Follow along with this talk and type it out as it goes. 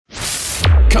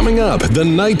Coming up, the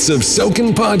Knights of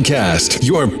Soken podcast,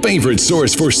 your favorite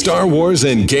source for Star Wars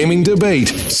and gaming debate,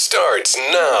 starts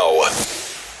now.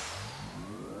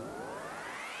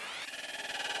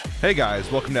 Hey guys,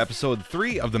 welcome to episode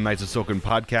 3 of the Knights of Soken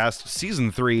podcast,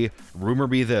 season 3, Rumor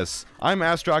Be This. I'm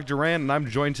Astrok Duran, and I'm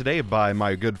joined today by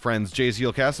my good friends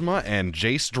Jace Kasima and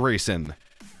Jace Drayson.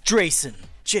 Jace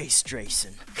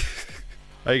Drayson.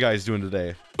 How you guys doing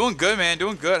today? Doing good, man.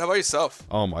 Doing good. How about yourself?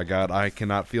 Oh my god, I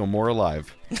cannot feel more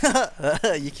alive.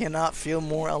 You cannot feel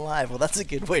more alive. Well, that's a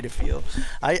good way to feel.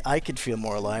 I could feel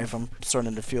more alive. I'm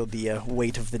starting to feel the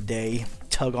weight of the day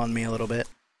tug on me a little bit.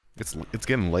 It's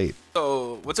getting late.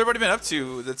 So, what's everybody been up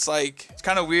to? It's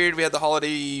kind of weird. We had the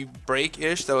holiday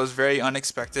break-ish that was very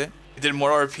unexpected. We did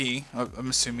more RP, I'm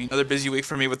assuming. Another busy week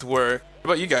for me with work.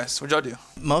 What about you guys? What'd y'all do?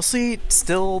 Mostly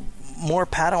still more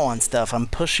Padawan stuff. I'm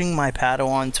pushing my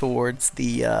Padawan towards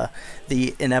the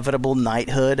inevitable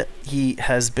knighthood. He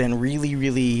has been really,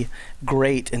 really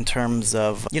great in terms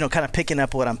of, kind of picking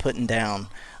up what I'm putting down.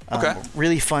 Okay.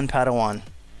 Really fun Padawan.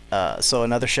 So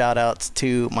another shout out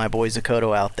to my boy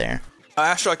Zakoto out there.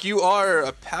 Astrok, you are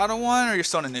a Padawan or you're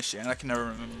still an initiate? I can never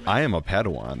remember. I am a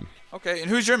Padawan. Okay,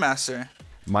 and who's your master?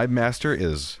 My master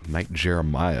is Knight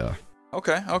Jeremiah.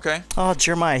 Okay. Oh,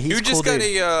 Jeremiah, he's cool. You just got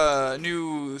a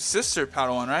new sister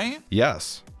Padawan, right?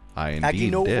 Yes, I indeed Aggie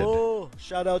did. Novo.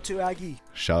 Shout out to Aggie.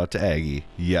 Shout out to Aggie.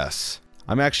 Yes.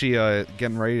 I'm actually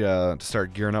getting ready to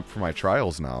start gearing up for my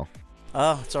trials now.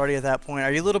 Oh, it's already at that point.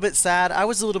 Are you a little bit sad? I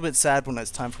was a little bit sad when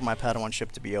it's time for my Padawan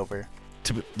ship to be over.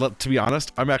 To be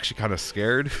honest, I'm actually kind of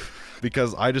scared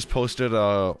because I just posted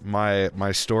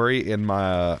my story in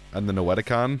the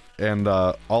Noeticon, and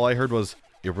all I heard was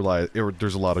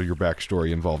there's a lot of your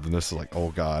backstory involved in this. Is like, oh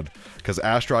god, because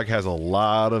Astrok has a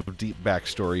lot of deep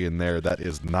backstory in there that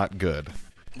is not good.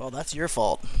 Well, that's your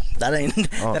fault. That ain't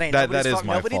nobody's is fault.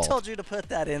 my Nobody fault. told you to put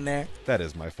that in there. That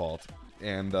is my fault.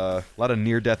 And a lot of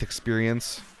near-death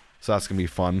experience, so that's gonna be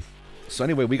fun. So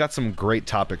anyway, we got some great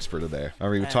topics for today.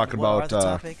 We were talking about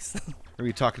topics?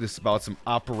 we talking about some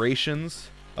operations,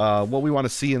 what we want to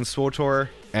see in SWTOR,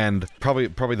 and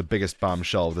probably the biggest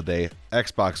bombshell of the day: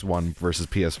 Xbox One versus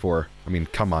PS4. I mean,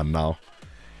 come on now.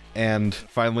 And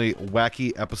finally,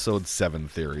 wacky episode 7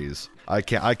 theories. I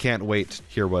can't wait to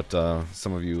hear what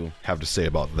some of you have to say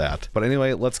about that. But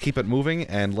anyway, let's keep it moving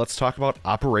and let's talk about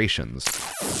operations.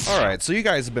 Alright, so you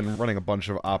guys have been running a bunch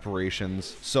of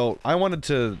operations. So I wanted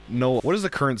to know, what is the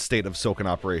current state of Soken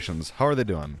operations? How are they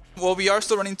doing? Well, we are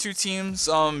still running 2 teams.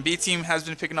 B team has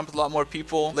been picking up a lot more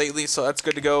people lately, so that's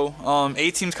good to go.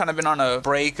 A team's kind of been on a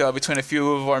break between a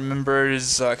few of our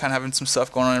members, kind of having some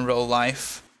stuff going on in real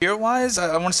life. Gear-wise,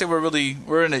 I want to say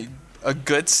we're in a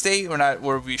good state. We're not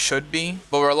where we should be,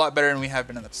 but we're a lot better than we have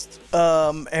been in the past.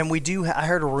 And we do. I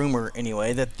heard a rumor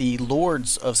anyway that the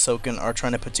Lords of Soken are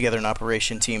trying to put together an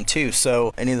operation team too.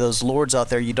 So any of those Lords out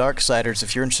there, you Darksiders,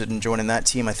 if you're interested in joining that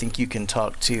team, I think you can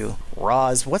talk to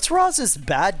Roz. What's Roz's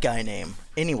bad guy name?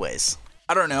 Anyways.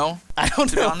 I don't know. I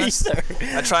don't know either.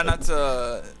 I try not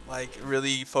to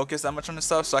really focus that much on this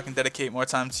stuff, so I can dedicate more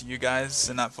time to you guys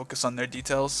and not focus on their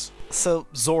details. So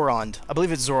Zorond, I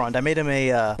believe it's Zorond. I made him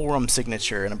a forum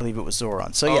signature, and I believe it was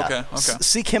Zorond. So yeah, okay.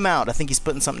 Seek him out. I think he's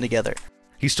putting something together.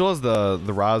 He still has the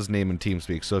Roz name in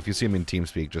TeamSpeak, so if you see him in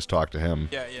TeamSpeak, just talk to him.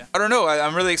 Yeah. I don't know.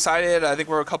 I'm really excited. I think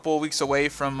we're a couple of weeks away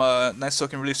from Knights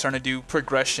of Soken really starting to do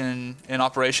progression in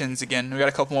operations again. We got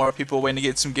a couple more people waiting to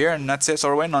get some gear, and that's it. So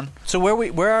we're waiting on. So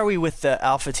where are we with the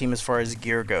Alpha team as far as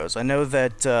gear goes? I know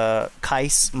that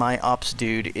Kais, my ops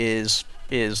dude, has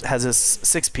his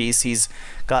 6-piece. He's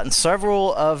gotten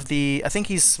several of the. I think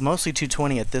he's mostly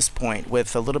 220 at this point,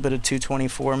 with a little bit of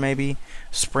 224 maybe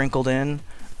sprinkled in.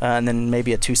 And then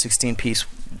maybe a 216 piece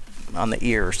on the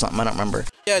ear or something. I don't remember.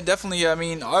 Yeah, definitely. I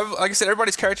mean, like I said,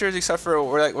 everybody's characters except for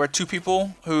we're 2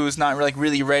 people who's not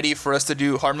really ready for us to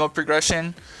do hard mode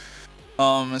progression.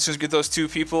 As soon as we get those 2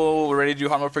 people, we're ready to do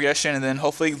hard mode progression, and then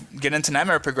hopefully get into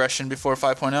nightmare progression before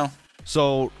 5.0.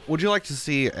 So, would you like to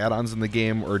see add-ons in the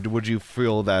game, or would you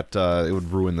feel that it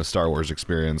would ruin the Star Wars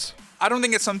experience? I don't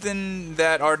think it's something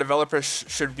that our developers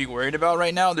should be worried about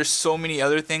right now. There's so many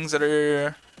other things that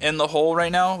are in the hole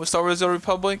right now with Star Wars The Old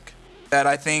Republic that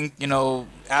I think,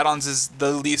 add-ons is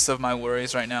the least of my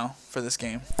worries right now for this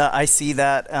game. I see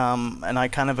that, and I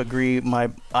kind of agree.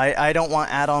 I don't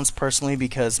want add-ons personally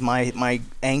because my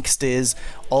angst is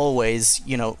always,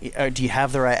 do you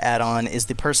have the right add-on? Is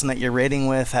the person that you're raiding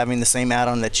with having the same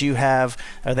add-on that you have?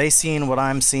 Are they seeing what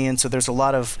I'm seeing? So there's a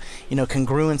lot of,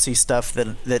 congruency stuff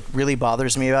that really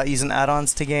bothers me about using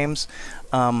add-ons to games.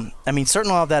 I mean,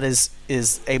 certainly all of that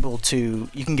is able to,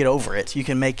 you can get over it. You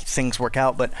can make things work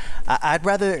out, but I'd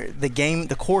rather the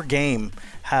core game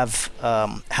have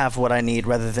what I need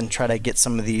rather than try to get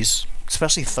some of these,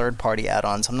 especially third-party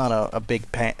add-ons. I'm not a big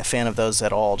fan of those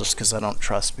at all, just because I don't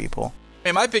trust people. I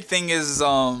mean, my big thing is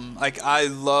like I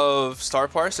love Star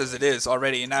Parse as it is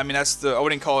already, and I mean I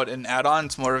wouldn't call it an add-on.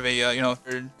 It's more of a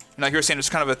like you were saying, it's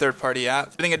kind of a third-party app.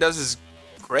 Everything it does is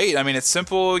great. I mean, it's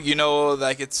simple.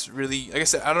 Like it's really, like I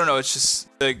said, I don't know. It's just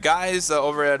the guys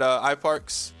over at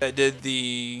iParks that did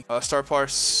the Star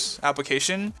Parse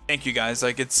application. Thank you guys.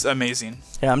 Like, it's amazing.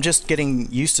 Yeah, I'm just getting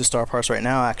used to Star Parse right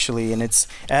now, actually, and it's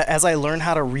as I learn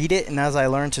how to read it and as I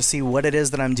learn to see what it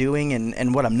is that I'm doing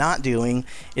and what I'm not doing,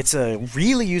 it's a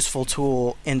really useful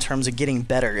tool in terms of getting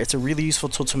better. It's a really useful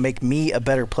tool to make me a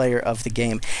better player of the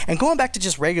game. And going back to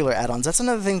just regular add-ons, that's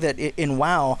another thing that in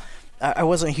WoW, I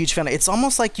wasn't a huge fan of. It's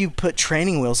almost like you put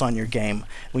training wheels on your game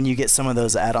when you get some of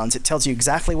those add-ons. It tells you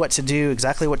exactly what to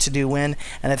do when,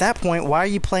 and at that point, why are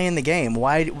you playing the game?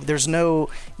 Why there's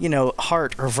no,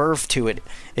 heart or verve to it.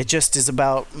 It just is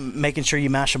about making sure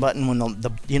you mash a button when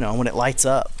when it lights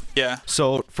up. Yeah.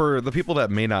 So for the people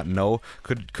that may not know,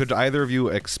 could either of you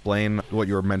explain what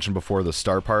you were mentioned before, the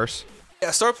Star Parse? Yeah,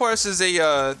 Star Parse is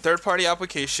a third-party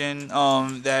application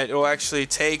that will actually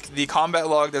take the combat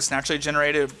log that's naturally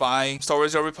generated by Star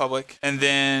Wars: The Old Republic and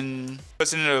then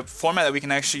puts it in a format that we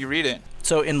can actually read it.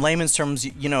 So in layman's terms,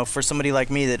 for somebody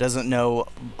like me that doesn't know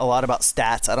a lot about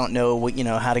stats, I don't know what,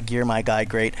 how to gear my guy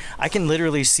great. I can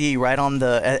literally see right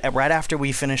after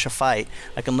we finish a fight,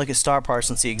 I can look at Star Parse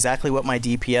and see exactly what my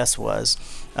DPS was.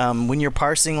 When you're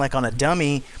parsing like on a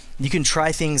dummy, you can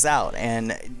try things out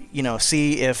and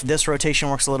see if this rotation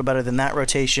works a little better than that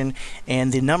rotation,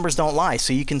 and the numbers don't lie.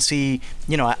 So you can see,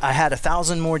 I had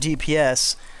 1,000 more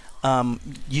DPS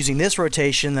using this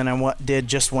rotation than I did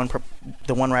just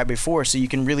the one right before. So you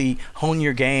can really hone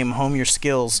your game, hone your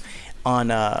skills on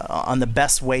the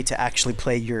best way to actually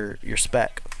play your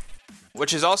spec.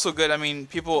 Which is also good. I mean,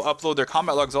 people upload their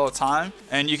combat logs all the time,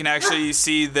 and you can actually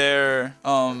see their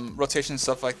rotation and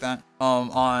stuff like that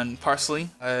on Parsley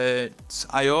at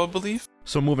IO, I believe.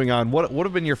 So moving on, what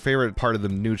have been your favorite part of the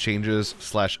new changes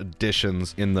 /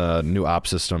 additions in the new op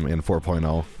system in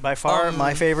 4.0? By far,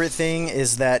 my favorite thing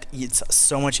is that it's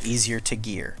so much easier to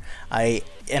gear. I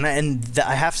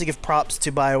have to give props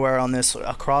to BioWare on this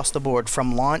across the board.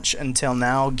 From launch until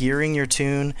now, gearing your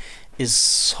toon is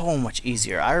so much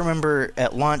easier. I remember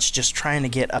at launch just trying to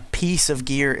get a piece of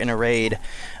gear in a raid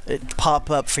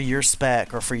pop up for your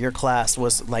spec or for your class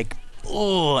was like,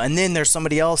 oh, and then there's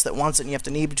somebody else that wants it and you have to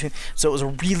need between. So it was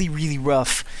really, really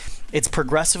rough. It's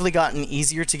progressively gotten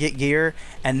easier to get gear,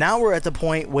 and now we're at the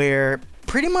point where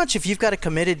pretty much if you've got a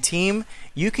committed team,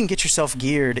 you can get yourself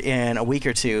geared in a week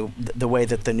or two the way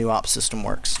that the new ops system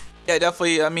works. Yeah,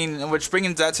 definitely. I mean, what's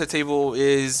bringing that to the table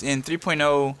is in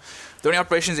 3.0, the only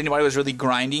operations anybody was really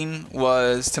grinding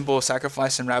was Temple of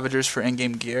Sacrifice and Ravagers for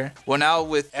in-game gear. Well, now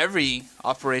with every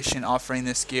operation offering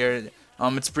this gear,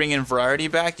 it's bringing variety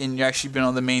back, and you're actually being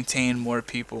able to maintain more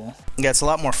people. Yeah, it's a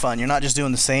lot more fun. You're not just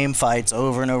doing the same fights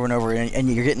over and over and over, and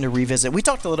you're getting to revisit. We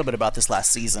talked a little bit about this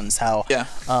last season, how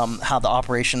the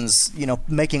operations,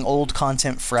 making old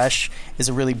content fresh is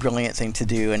a really brilliant thing to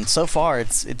do, and so far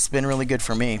it's been really good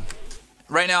for me.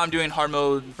 Right now I'm doing hard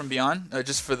mode from Beyond,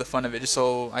 just for the fun of it, just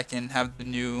so I can have the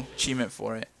new achievement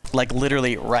for it. Like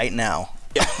literally right now.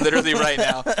 Yeah, literally right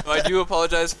now. I do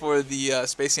apologize for the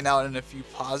spacing out and a few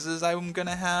pauses I'm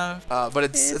gonna have, but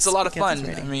it's a lot of fun.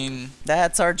 I mean,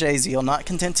 that's our Jay-Zeal, not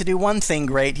content to do one thing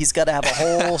great. He's got to have a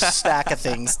whole stack of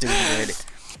things to do great.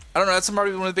 I don't know. That's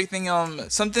probably one of the big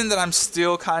things. Something that I'm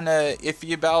still kind of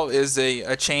iffy about is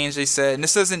a change they said, and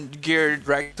this isn't geared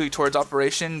directly towards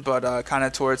operation, but kind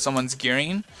of towards someone's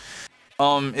gearing.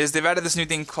 Is they've added this new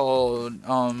thing called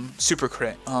Super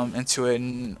Crit into it,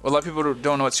 and a lot of people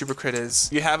don't know what Super Crit is.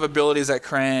 You have abilities that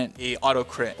grant a auto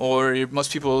crit, or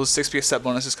most people's 6 set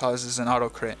bonuses causes an auto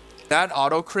crit. That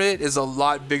auto crit is a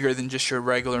lot bigger than just your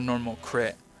regular normal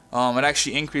crit. It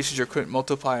actually increases your crit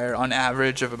multiplier on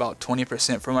average of about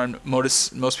 20% from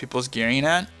what most people's gearing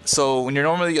at. So when you're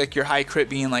normally like your high crit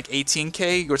being like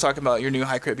 18k, we're talking about your new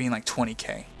high crit being like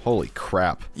 20k. Holy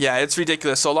crap. Yeah, it's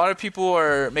ridiculous. So a lot of people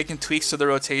are making tweaks to the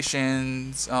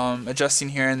rotations, adjusting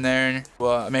here and there,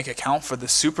 make account for the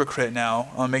super crit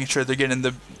now, making sure they're getting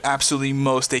the absolutely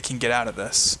most they can get out of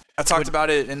this. I talked about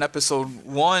it in episode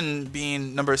 1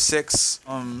 being number 6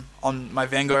 on my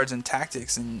vanguards and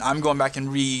tactics, and I'm going back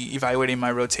and re-evaluating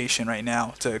my rotation right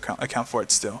now to account for it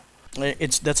still.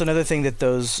 That's another thing that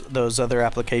those other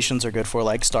applications are good for,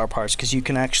 like Star Parts, because you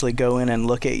can actually go in and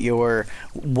look at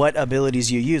what abilities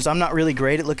you use. I'm not really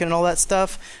great at looking at all that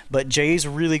stuff, but Jay's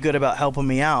really good about helping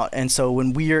me out. And so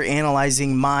when we are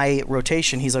analyzing my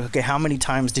rotation, he's like, okay, how many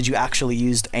times did you actually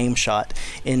use aim shot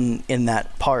in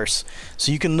that parse?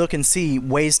 So you can look and see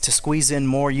ways to squeeze in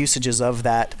more usages of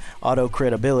that auto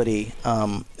crit ability,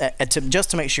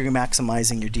 just to make sure you're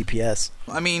maximizing your DPS.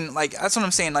 I mean, like, that's what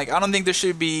I'm saying. Like, I don't think there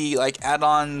should be, like,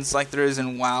 add-ons like there is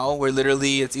in WoW, where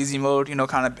literally it's easy mode,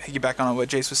 kind of piggyback on what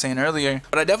Jace was saying earlier.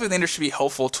 But I definitely think there should be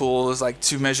helpful tools, like,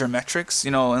 to measure metrics,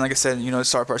 and like I said,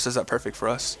 Star Parse does that perfect for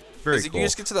us. Very Because cool. you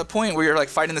just get to that point where you're, like,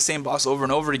 fighting the same boss over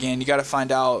and over again. You got to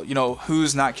find out,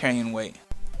 who's not carrying weight.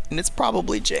 And it's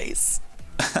probably Jace.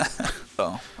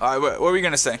 So, all right, what were you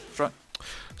going to say?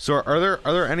 So are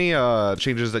there any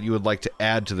changes that you would like to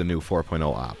add to the new 4.0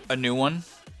 op? A new one?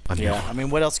 Yeah, I mean,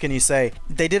 what else can you say?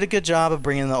 They did a good job of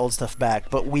bringing the old stuff back,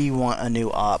 but we want a new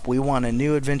op. We want a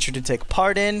new adventure to take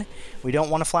part in. We don't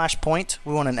want a flashpoint.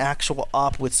 We want an actual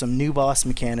op with some new boss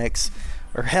mechanics.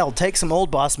 Or hell, take some old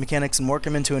boss mechanics and work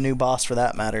them into a new boss for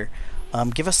that matter.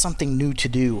 Give us something new to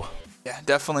do. Yeah,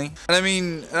 definitely. And I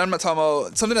mean, I'm not talking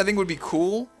about something I think would be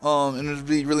cool, and it would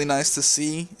be really nice to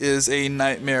see is a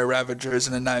Nightmare Ravagers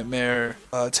and a Nightmare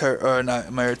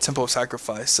Nightmare Temple of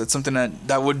Sacrifice. It's something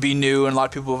that would be new, and a lot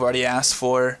of people have already asked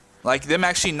for. Like, them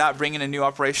actually not bringing a new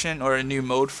operation or a new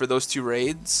mode for those two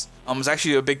raids was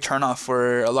actually a big turnoff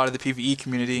for a lot of the PvE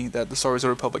community that the Star Wars: The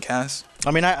Republic has.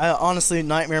 I mean, I honestly,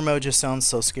 Nightmare mode just sounds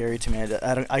so scary to me.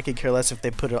 I could care less if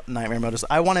they put a Nightmare mode.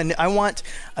 I want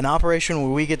an operation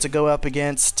where we get to go up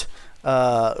against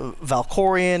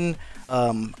Valkorion.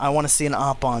 I want to see an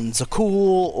op on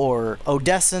Zakul or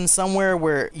Odessen, somewhere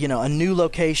where, a new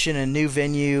location, a new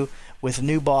venue with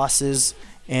new bosses.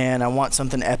 And I want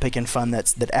something epic and fun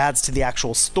that adds to the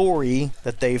actual story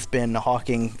that they've been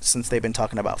hawking since they've been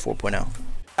talking about 4.0.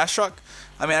 Ashok,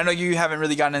 I mean, I know you haven't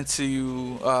really gotten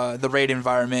into the raid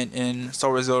environment in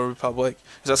Star Wars: The Old Republic.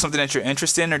 Is that something that you're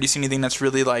interested in, or do you see anything that's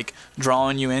really, like,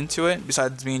 drawing you into it,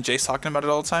 besides me and Jace talking about it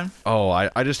all the time? Oh,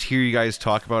 I just hear you guys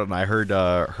talk about it, and I heard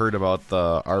about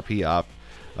the RP op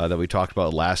that we talked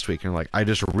about last week, and I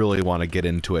just really want to get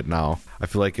into it now. I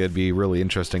feel like it'd be really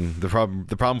interesting. The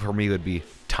problem for me would be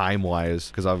time-wise,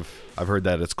 because I've heard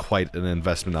that it's quite an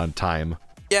investment on time.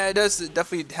 Yeah, it does. It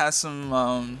definitely has some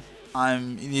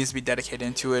time. It needs to be dedicated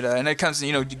into it, and it comes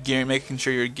to gear, making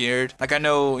sure you're geared. Like, I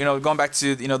know, going back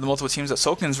to the multiple teams that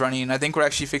Soken's running, I think we're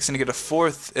actually fixing to get a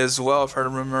fourth as well. I've heard a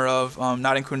rumor of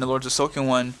not including the Lords of Soken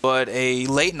one, but a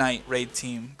late night raid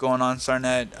team going on, starting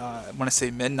at I want to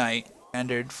say midnight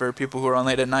standard, for people who are on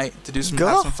late at night to do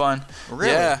have some fun.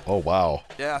 Really? Yeah. Oh, wow.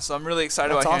 Yeah, so I'm really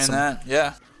excited That's about awesome. hearing that.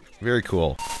 Yeah. Very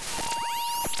cool.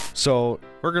 So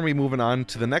we're going to be moving on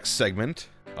to the next segment.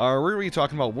 We're going to be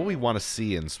talking about what we want to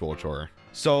see in SWTOR.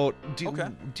 So,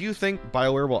 do you think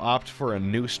BioWare will opt for a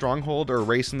new stronghold or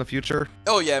race in the future?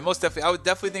 Oh yeah, most definitely. I would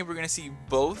definitely think we're going to see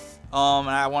both. And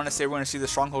I want to say we're going to see the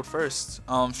stronghold first.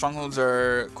 Strongholds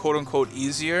are quote unquote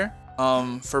easier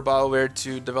for BioWare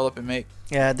to develop and make.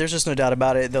 Yeah, there's just no doubt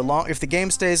about it. If the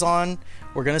game stays on,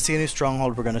 we're going to see a new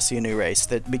stronghold. We're going to see a new race.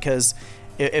 Because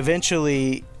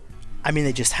eventually, I mean,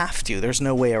 they just have to. There's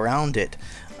no way around it.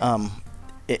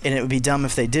 And it would be dumb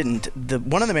if they didn't.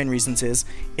 One of the main reasons is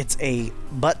it's a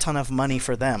butt ton of money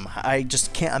for them. I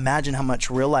just can't imagine how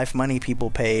much real life money people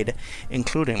paid,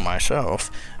 including myself,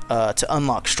 to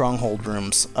unlock stronghold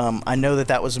rooms. I know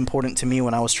that was important to me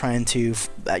when I was trying to,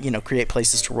 create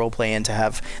places to roleplay in, to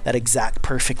have that exact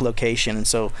perfect location. And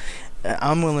so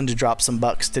I'm willing to drop some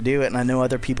bucks to do it, and I know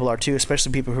other people are too,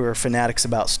 especially people who are fanatics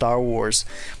about Star Wars.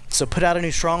 So put out a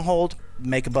new stronghold,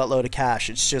 make a buttload of cash.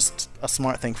 It's just a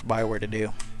smart thing for BioWare to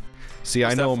do. See,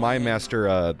 I know my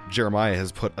master, Jeremiah,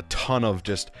 has put a ton of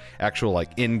just actual,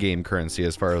 in-game currency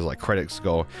as far as, credits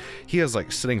go. He has,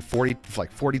 sitting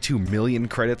 42 million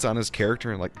credits on his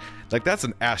character, and, that's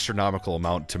an astronomical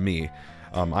amount to me.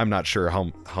 I'm not sure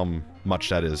how much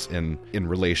that is in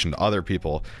relation to other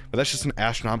people, but that's just an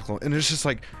astronomical, and it's just,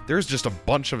 there's just a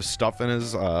bunch of stuff in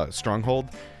his, stronghold.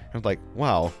 I'm like,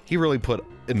 wow, he really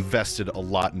invested a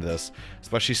lot in this,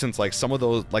 especially since some of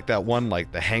those, that one,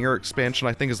 the hangar expansion,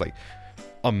 I think is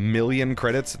 1 million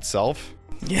credits itself.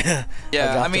 Yeah.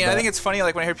 I mean, I think it's funny,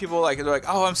 when I hear people they're like,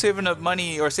 oh, I'm saving up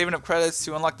money or saving up credits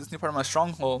to unlock this new part of my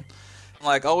stronghold.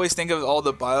 Always think of all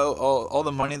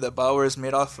the money that BioWare has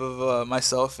made off of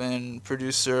myself and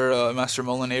producer Master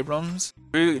Mullen Abrams.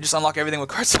 We just unlock everything with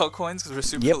cartel coins because we're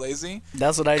super lazy.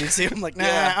 That's what I do too. I'm like, nah,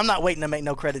 I'm not waiting to make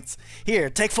no credits.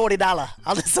 Here, take $40.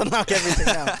 I'll just unlock everything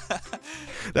now.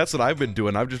 That's what I've been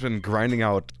doing. I've just been grinding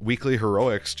out weekly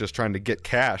heroics, just trying to get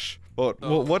cash.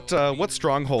 But what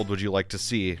stronghold would you like to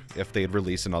see if they'd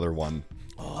release another one?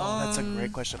 Oh, that's a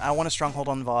great question. I want a stronghold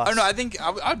on Voss. I don't know. I think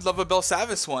I'd love a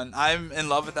Belsavis one. I'm in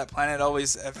love with that planet.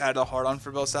 Always have had a hard-on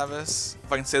for Belsavis,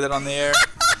 if I can say that on the air.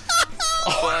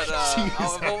 But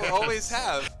I always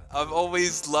have. I've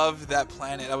always loved that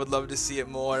planet. I would love to see it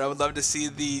more. I would love to see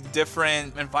the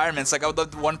different environments. Like, I would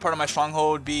love one part of my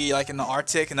stronghold be like in the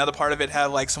Arctic, another part of it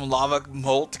have like some lava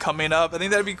molt coming up. I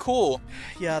think that'd be cool.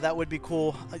 Yeah, that would be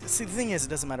cool. See, the thing is, it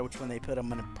doesn't matter which one they put. I'm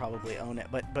gonna probably own it.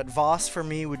 But Voss for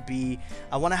me would be.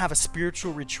 I want to have a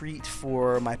spiritual retreat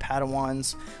for my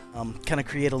Padawans. Kind of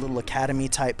create a little academy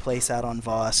type place out on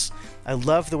Voss. I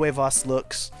love the way Voss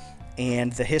looks.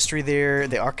 And the history there,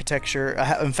 the architecture.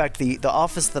 In fact, the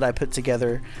office that I put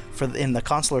together in the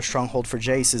consular stronghold for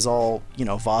Jace is all,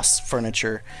 Voss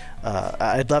furniture.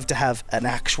 I'd love to have an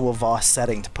actual Voss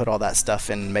setting to put all that stuff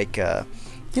in and make a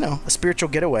spiritual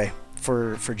getaway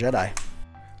for Jedi.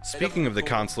 Speaking of the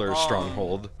consular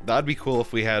stronghold, that'd be cool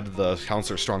if we had the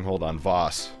consular stronghold on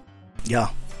Voss. Yeah.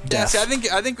 Yeah, see,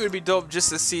 I think it would be dope just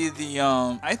to see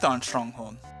the Ithon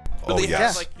stronghold. But they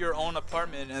have like your own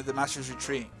apartment at the Master's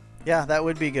Retreat. Yeah, that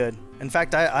would be good. In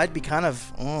fact, I'd be kind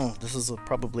of, this is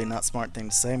probably not smart thing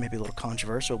to say, maybe a little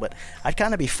controversial, but I'd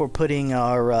kind of be for putting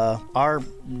our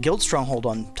guild stronghold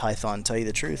on Tython, tell you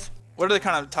the truth. What are the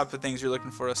kind of type of things you're looking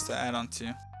for us to add on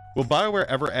to? Will BioWare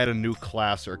ever add a new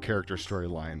class or character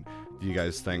storyline, do you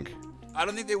guys think? I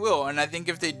don't think they will, and I think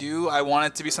if they do, I want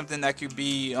it to be something that could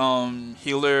be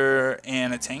healer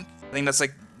and a tank. I think that's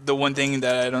like the one thing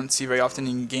that I don't see very often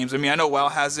in games. I mean, I know WoW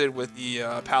has it with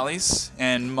the Pallies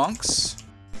and Monks.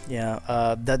 Yeah,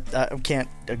 I can't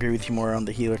agree with you more on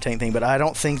the healer tank thing, but I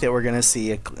don't think that we're going to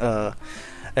see,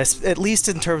 at least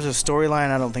in terms of storyline,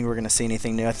 I don't think we're going to see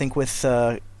anything new. I think with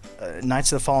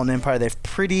Knights of the Fallen Empire, they've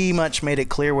pretty much made it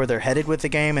clear where they're headed with the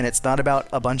game, and it's not about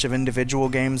a bunch of individual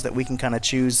games that we can kind of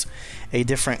choose a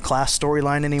different class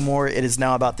storyline anymore. It is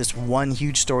now about this one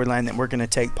huge storyline that we're going to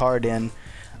take part in.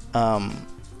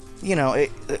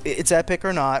 It's epic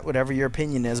or not, whatever your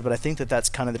opinion is, but I think that that's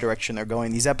kind of the direction they're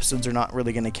going. These episodes are not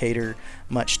really going to cater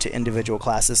much to individual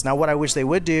classes. Now, what I wish they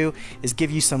would do is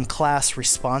give you some class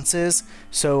responses.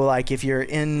 So, like, if you're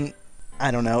in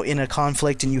a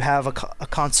conflict and you have a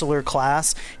consular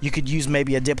class, you could use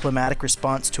maybe a diplomatic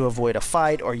response to avoid a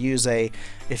fight, or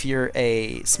if you're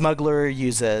a smuggler,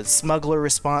 use a smuggler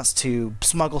response to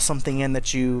smuggle something in that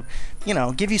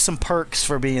give you some perks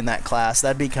for being that class.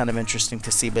 That'd be kind of interesting to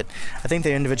see, but I think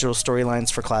the individual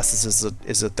storylines for classes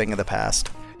is a thing of the past.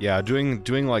 Yeah,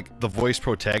 doing like the voice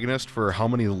protagonist for how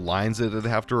many lines it'd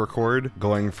have to record,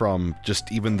 going from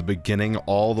just even the beginning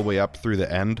all the way up through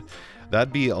the end.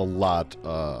 That'd be a lot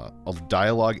of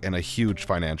dialogue and a huge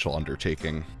financial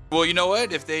undertaking. Well, you know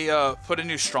what? If they put a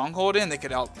new stronghold in, they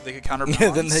could counterbalance.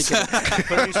 Yeah, then they can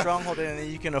put a new stronghold in, and then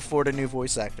you can afford a new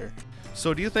voice actor.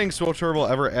 So, do you think SWTOR will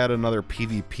ever add another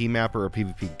PvP map or a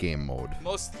PvP game mode?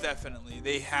 Most definitely,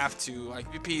 they have to. Like,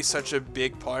 PvP is such a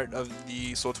big part of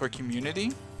the SWTOR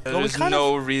community. There's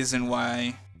no reason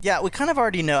why. Yeah, we kind of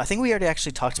already know. I think we already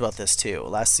actually talked about this too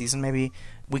last season, maybe.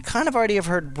 We kind of already have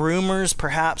heard rumors,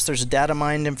 perhaps there's data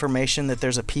mined information that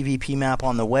there's a PvP map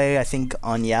on the way, I think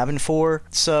on Yavin 4.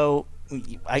 So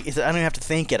I don't even have to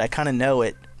think it, I kind of know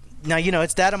it. Now,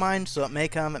 it's data mined, so it may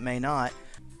come, it may not.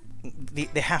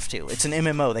 They have to. It's an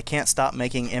MMO. They can't stop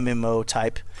making MMO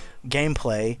type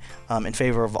gameplay in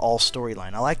favor of all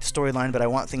storyline. I like the storyline, but I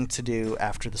want things to do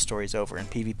after the story's over,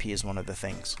 and PvP is one of the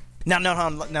things.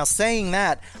 Now saying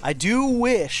that, I do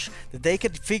wish that they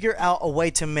could figure out a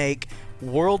way to make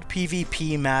World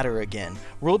PvP matter again.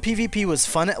 World PvP was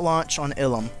fun at launch on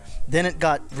Ilum. Then it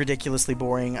got ridiculously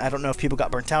boring. I don't know if people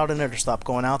got burnt out in it or stopped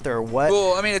going out there or what.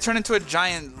 Well, I mean, it turned into a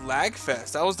giant lag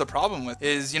fest. That was the problem with it.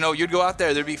 Is, you'd go out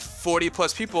there, there'd be 40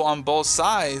 plus people on both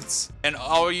sides, and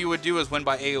all you would do is win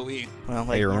by AoE. Well,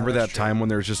 hey, remember that time when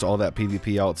there was just all that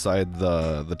PvP outside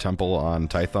the temple on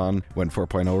Tython when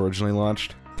 4.0 originally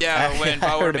launched? Yeah, when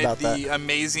BioWare made the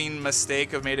amazing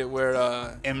mistake of made it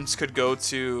where Imps could go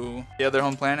to the other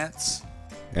home planets.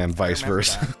 And vice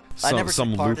versa.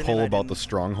 some loophole about the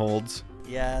strongholds.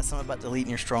 Yeah, something about deleting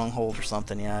your stronghold or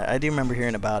something. Yeah, I do remember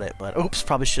hearing about it, but oops,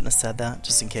 probably shouldn't have said that,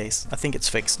 just in case. I think it's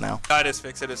fixed now. It is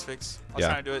fixed. I was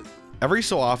trying to do it. Every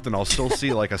so often, I'll still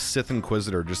see like a Sith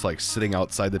Inquisitor just like sitting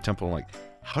outside the temple and like,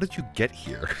 how did you get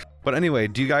here? But anyway,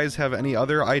 do you guys have any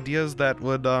other ideas that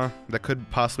would that could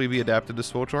possibly be adapted to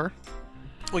SWTOR?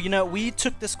 Well, we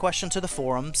took this question to the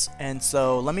forums, and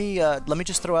so let me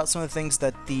just throw out some of the things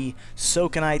that the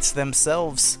Sokenites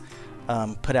themselves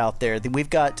put out there. We've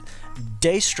got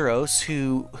Daestros,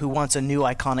 who wants a new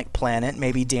iconic planet,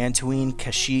 maybe Dantooine,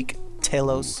 Kashyyyk,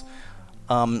 Telos.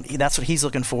 That's what he's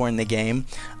looking for in the game,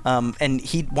 and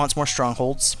he wants more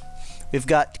strongholds. We've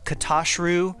got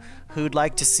Katashru, who'd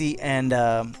like to see, and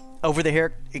over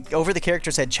the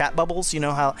characters had chat bubbles. You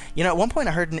know how at one point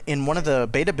I heard in one of the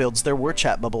beta builds there were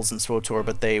chat bubbles in SWTOR,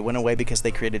 but they went away because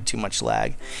they created too much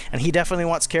lag. And he definitely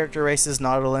wants character races.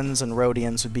 Nautolans and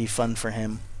Rhodians would be fun for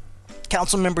him.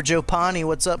 Councilmember Joe Pani,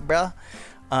 what's up, bruh?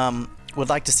 Would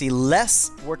like to see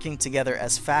less working together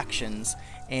as factions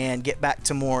and get back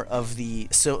to more of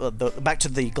back to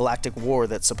the galactic war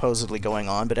that's supposedly going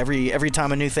on. But every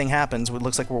time a new thing happens, it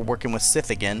looks like we're working with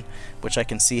Sith again, which I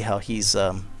can see how he's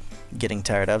getting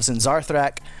tired of. And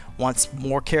Zarthrak wants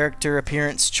more character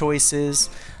appearance choices.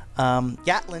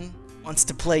 Yatlin wants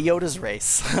to play Yoda's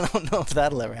race. I don't know if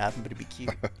that'll ever happen, but it'd be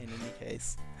cute in any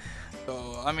case.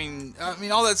 So I mean,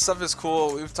 all that stuff is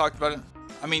cool. We've talked about it.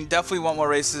 I mean, definitely want more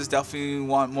races. Definitely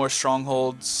want more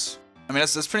strongholds. I mean,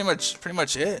 that's pretty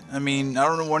much it. I mean, I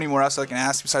don't know anymore else I can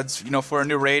ask besides, for a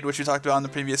new raid, which we talked about in the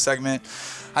previous segment.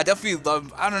 I definitely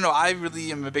love, I don't know, I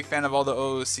really am a big fan of all the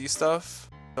OOC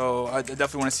stuff. So I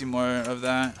definitely want to see more of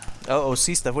that.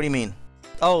 OOC stuff? What do you mean?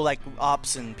 Oh, like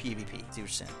ops and PvP, see what you're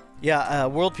saying. Yeah,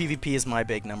 world PvP is my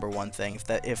big number one thing.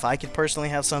 If I could personally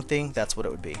have something, that's what it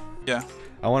would be. Yeah.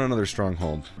 I want another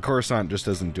stronghold. Coruscant just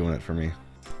isn't doing it for me.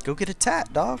 Go get a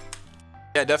tat, dog.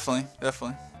 Yeah, definitely.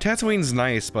 Tatooine's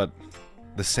nice, but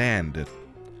the sand,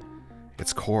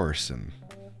 it's coarse and...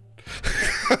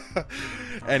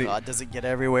 God, does it get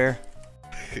everywhere?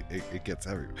 It gets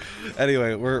everywhere.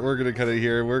 Anyway, we're going to cut it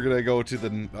here. We're going to go to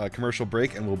the commercial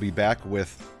break, and we'll be back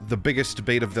with the biggest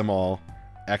debate of them all,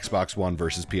 Xbox One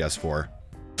versus PS4.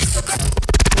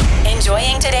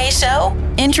 Enjoying today's show?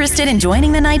 Interested in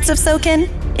joining the Knights of Soken?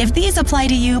 If these apply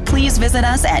to you, please visit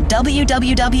us at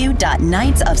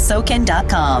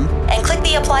www.knightsofsoken.com and click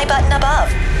the apply button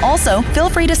above. Also, feel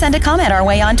free to send a comment our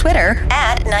way on Twitter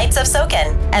at Knights of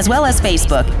Soken, as well as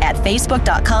Facebook at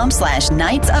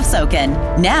facebook.com/Knights of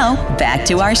Soken. Now, back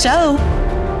to our show.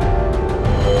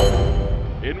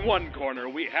 In one corner,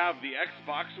 we have the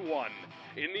Xbox One.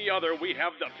 In the other, we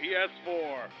have the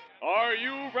PS4. Are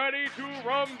you ready to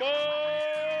rumble?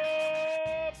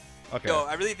 Okay. Yo,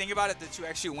 I really think about it. The two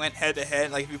actually went head to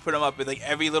head. Like if you put them up with like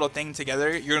every little thing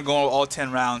together, you're gonna go all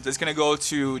 10 rounds. It's gonna go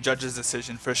to judge's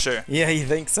decision for sure. Yeah, you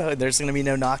think so? There's gonna be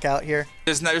no knockout here.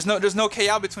 There's no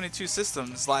KO between the two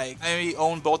systems. Like I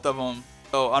own both of them.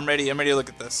 So I'm ready. I'm ready to look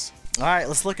at this. All right,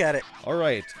 let's look at it. All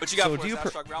right. What you got so for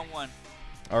us, Ashok? Round one.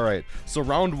 All right. So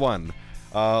round one.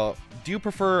 Do you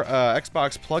prefer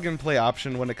Xbox plug-and-play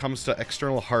option when it comes to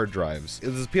external hard drives?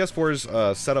 Is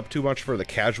PS4's set up too much for the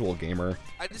casual gamer?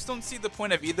 I just don't see the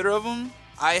point of either of them.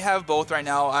 I have both right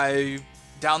now. I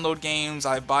download games.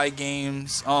 I buy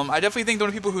games. I definitely think the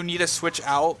only people who need to switch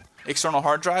out external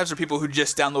hard drives are people who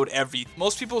just download everything.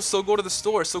 Most people still go to the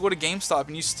store, still go to GameStop,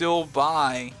 and you still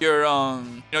buy your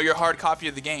your hard copy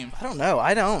of the game. I don't know.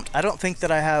 I don't think that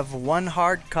I have one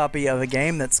hard copy of a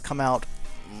game that's come out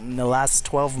in the last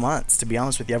 12 months, to be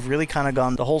honest with you. I've really kind of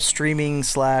gone the whole streaming /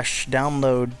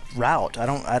 download route.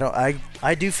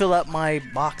 I do fill up my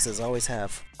boxes. I always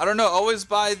have. I don't know. I always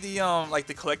buy the like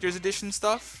the collector's edition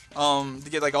stuff to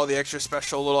get like all the extra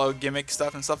special little gimmick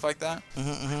stuff and stuff like that.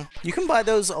 You can buy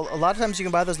those a lot of times. You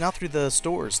can buy those now through the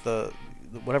stores,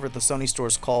 whatever the Sony store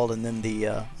is called, and then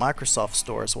the Microsoft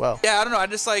store as well. Yeah, I don't know. I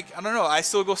don't know. I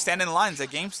still go stand in lines at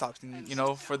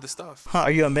GameStop, for the stuff. Huh,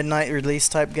 are you a midnight release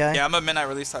type guy? Yeah, I'm a midnight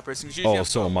release type person. Oh,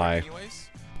 so am I. Anyways.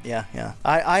 Yeah.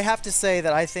 I have to say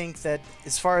that I think that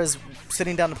as far as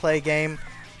sitting down to play a game,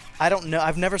 I don't know.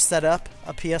 I've never set up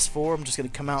a PS4. I'm just going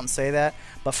to come out and say that.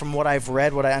 But from what I've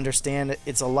read, what I understand,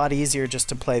 it's a lot easier just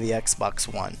to play the Xbox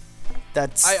One.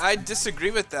 I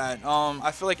disagree with that.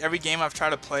 I feel like every game I've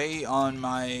tried to play on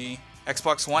my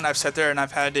Xbox One, I've sat there and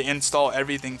I've had to install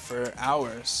everything for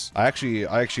hours. I actually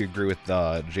agree with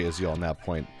JSU on that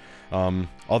point.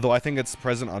 Although I think it's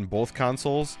present on both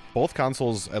consoles. Both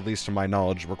consoles, at least to my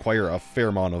knowledge, require a fair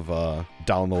amount of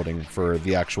downloading for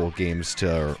the actual games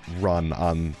to run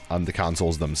on the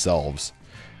consoles themselves,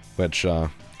 which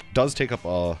does take up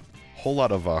a whole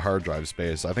lot of hard drive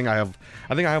space. I think I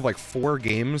have like 4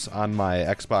 games on my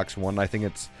Xbox One. I think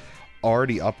it's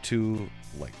already up to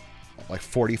like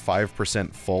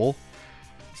 45% full.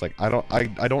 It's like I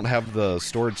don't have the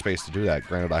storage space to do that.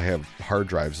 Granted, I have hard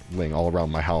drives laying all around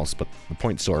my house, but the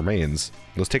point still remains,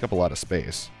 those take up a lot of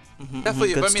space.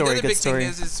 Definitely, Good but I mean, story, the other big story.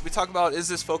 thing is we talk about, is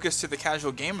this focused to the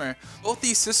casual gamer? Both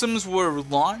these systems were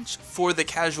launched for the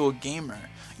casual gamer.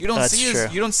 You don't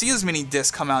see as many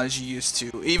discs come out as you used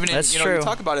to. Even That's you true.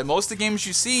 talk about it, most of the games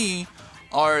you see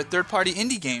are third-party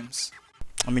indie games.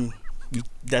 I mean,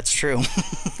 That's true.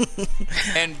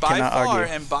 And by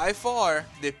Cannot far,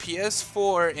 the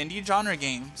PS4 indie genre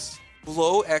games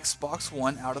blow Xbox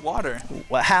One out of the water.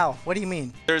 How? What do you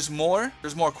mean? There's more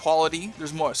quality,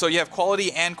 so you have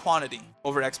quality and quantity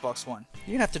over Xbox One.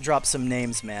 You're gonna have to drop some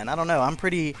names, man. I don't know. I'm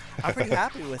pretty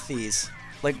happy with these.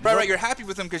 Like, Right, you're happy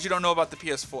with them because you don't know about the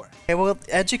PS4. Hey, well,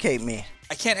 educate me.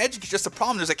 I can't educate, just a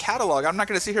problem. There's a catalog. I'm not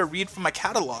going to sit here and read from my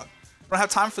catalog. I don't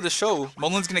have time for the show.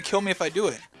 Molin's going to kill me if I do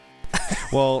it.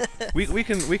 Well, we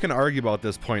can argue about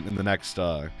this point in the next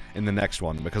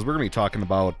one, because we're going to be talking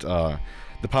about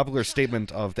the popular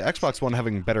statement of the Xbox One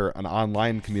having an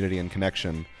online community and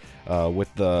connection,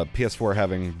 with the PS4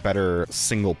 having better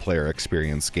single player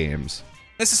experience games.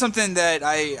 This is something that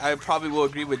I probably will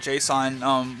agree with Jason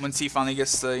once he finally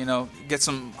gets to, get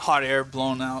some hot air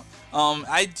blown out.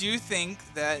 I do think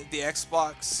that the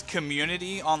Xbox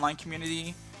community, online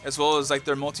community, as well as like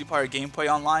their multiplayer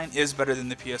gameplay online, is better than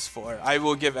the PS4. I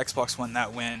will give Xbox One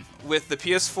that win. With the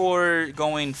PS4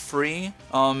 going free,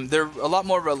 they're a lot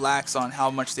more relaxed on how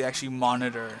much they actually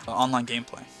monitor online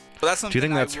gameplay. But that's something. Do you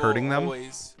think that's hurting them?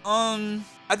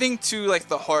 I think to like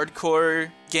the hardcore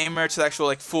gamer, to the actual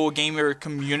like full gamer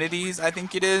communities, I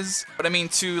think it is. But I mean,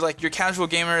 to like your casual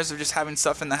gamers or just having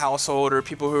stuff in the household, or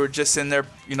people who are just in there,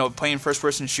 playing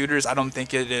first-person shooters, I don't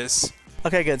think it is.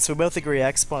 Okay, good. So we both agree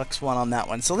Xbox One on that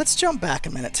one. So let's jump back a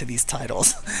minute to these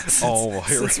titles.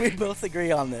 Since we both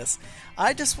agree on this.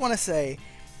 I just want to say,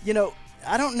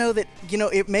 I don't know that,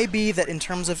 it may be that in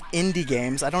terms of indie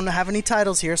games, I don't have any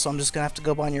titles here, so I'm just going to have to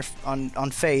go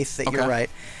on faith that You're right.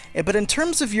 But in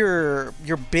terms of your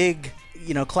big,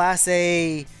 Class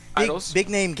A, big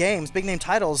name games, big name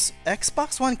titles,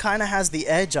 Xbox One kind of has the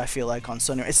edge, I feel like, on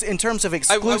Sony. It's in terms of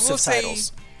exclusive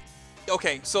titles.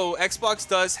 Okay, so Xbox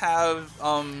does have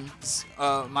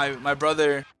my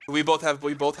brother. We both have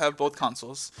both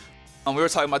consoles. We were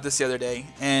talking about this the other day,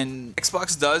 and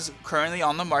Xbox does currently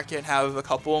on the market have a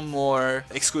couple more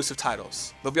exclusive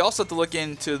titles. But we also have to look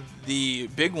into the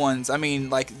big ones. I mean,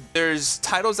 like, there's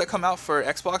titles that come out for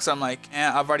Xbox, I'm like,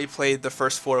 I've already played the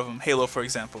first 4 of them, Halo, for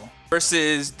example.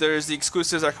 Versus there's the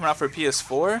exclusives that are coming out for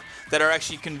PS4 that are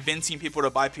actually convincing people to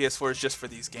buy PS4s just for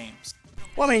these games.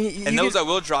 Well, I mean, and those that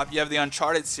will drop, you have the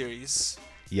Uncharted series.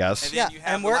 Yes. And then you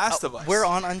have The Last of Us. We're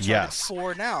on Uncharted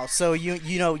 4 now. So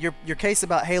your case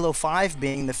about Halo 5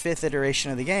 being the 5th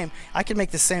iteration of the game, I can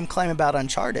make the same claim about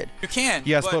Uncharted. You can.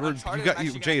 Yes, but Uncharted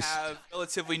is actually have a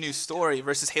relatively new story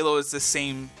versus Halo is the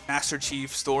same Master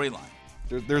Chief storyline.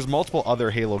 There's multiple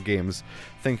other Halo games.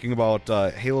 Thinking about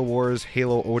Halo Wars,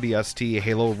 Halo ODST,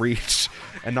 Halo Reach,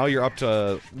 and now you're up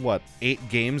to 8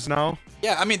 games now?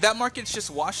 Yeah, I mean, that market's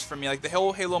just washed for me. Like, the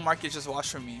whole Halo market's just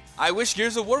washed for me. I wish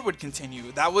Gears of War would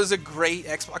continue. That was a great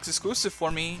Xbox exclusive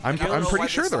for me. I'm pretty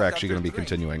sure they're actually going to be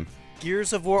continuing.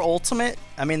 Gears of War Ultimate,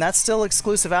 I mean, that's still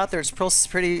exclusive out there. It's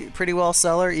pretty well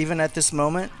seller even at this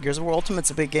moment. Gears of War Ultimate's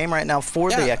a big game right now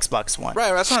for the Xbox One.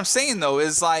 Right, that's what I'm saying, though,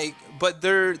 is like, but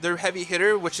their heavy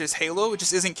hitter, which is Halo, it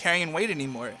just isn't carrying weight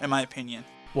anymore, in my opinion.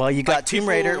 Well, you got Tomb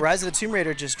Raider. Rise of the Tomb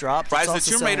Raider just dropped. Rise of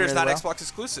the Tomb Raider is not Xbox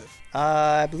exclusive.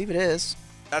 I believe it is.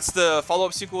 That's the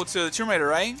follow-up sequel to Tomb Raider,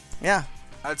 right? Yeah.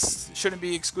 Shouldn't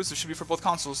be exclusive. Should be for both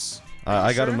consoles.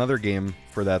 I got another game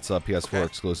for that's PS4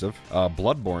 exclusive.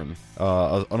 Bloodborne,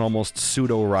 an almost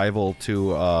pseudo rival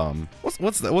to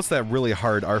what's that really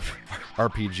hard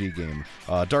RPG game?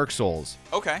 Dark Souls.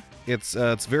 Okay.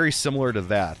 It's very similar to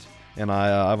that, and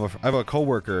I have a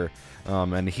coworker,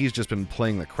 and he's just been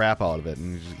playing the crap out of it,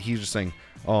 and he's just saying,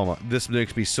 "Oh, this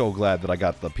makes me so glad that I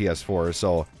got the PS4."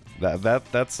 So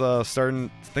that's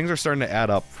starting. Things are starting to add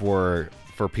up for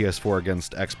PS4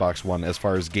 against Xbox One as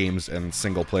far as games and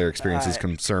single player experience is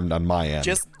concerned on my end.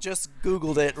 Just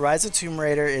Googled it. Rise of Tomb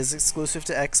Raider is exclusive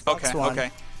to Xbox One. Okay.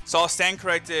 So I'll stand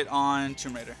corrected on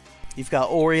Tomb Raider. You've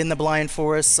got Ori and the Blind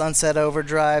Forest, Sunset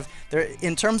Overdrive.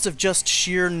 In terms of just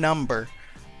sheer number,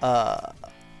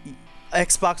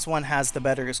 Xbox One has the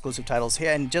better exclusive titles.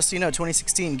 Yeah, and just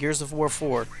 2016, Gears of War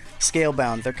 4,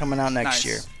 Scalebound, they're coming out next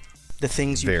year. The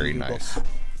things you very can Google. nice,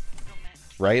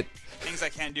 right? Things I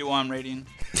can't do while I'm raiding.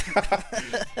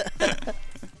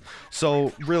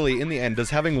 So really, in the end, does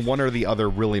having one or the other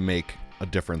really make a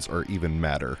difference or even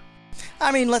matter?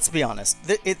 I mean, let's be honest.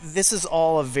 This is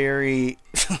all a very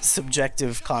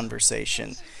subjective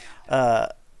conversation.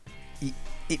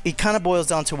 It kind of boils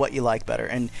down to what you like better.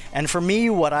 And for me,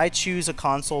 what I choose a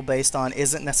console based on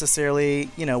isn't necessarily,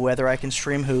 whether I can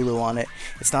stream Hulu on it.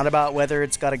 It's not about whether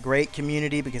it's got a great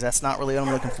community, because that's not really what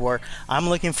I'm looking for. I'm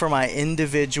looking for my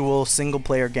individual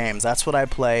single-player games. That's what I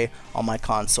play on my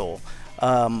console.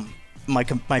 My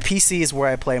PC is where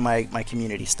I play my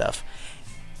community stuff.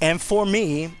 And for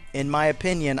me, in my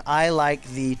opinion, I like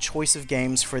the choice of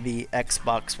games for the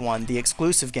Xbox One, the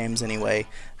exclusive games anyway,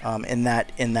 in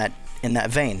that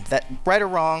vein. That, right or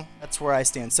wrong, that's where I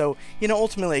stand. So,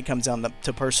 ultimately it comes down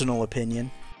to personal opinion.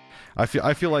 I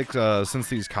feel like since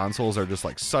these consoles are just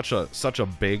like such a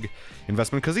big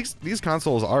investment, because these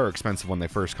consoles are expensive when they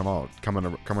first come out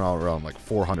around like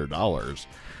 $400.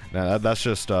 Now that's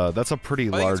just that's a pretty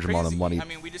large amount of money. I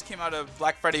mean, we just came out of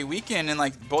Black Friday weekend, and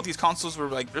like both these consoles were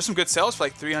like, there's some good sales for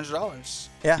like $300.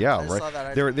 Yeah,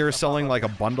 right. They were selling like a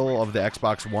bundle of the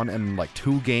Xbox One and like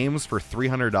 2 games for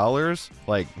 $300.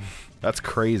 Like, that's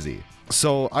crazy.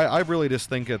 So I really just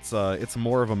think it's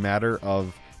more of a matter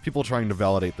of people trying to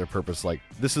validate their purpose. Like,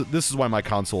 this is why my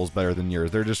console is better than yours.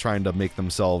 They're just trying to make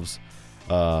themselves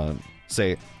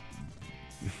say.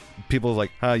 People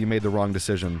like, you made the wrong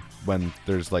decision, when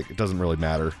there's like, it doesn't really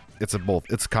matter. It's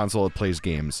a console, it plays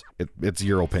games. It's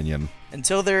your opinion.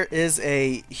 Until there is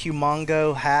a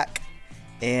humongo hack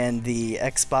and the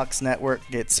Xbox network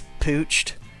gets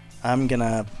pooched, I'm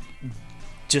gonna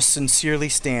just sincerely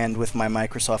stand with my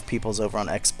Microsoft peoples over on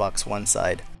Xbox One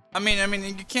side. I mean,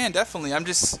 you can definitely. I'm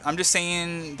just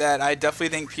saying that I definitely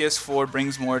think PS4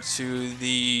 brings more to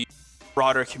the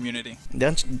broader community.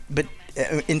 But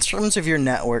in terms of your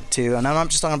network too, and I'm not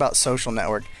just talking about social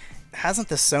network, hasn't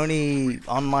the Sony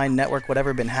online network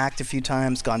been hacked a few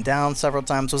times, gone down several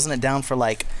times? Wasn't it down for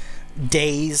like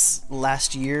days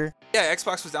last year? Yeah,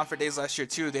 Xbox was down for days last year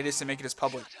too. They just didn't make it as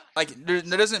public. Like, it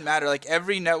doesn't matter. Like,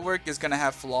 every network is gonna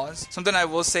have flaws. Something I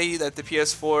will say that the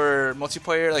PS4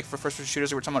 multiplayer, like for first-person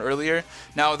shooters we were talking about earlier,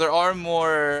 now there are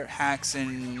more hacks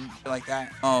and like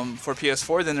that for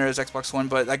PS4 than there is Xbox One.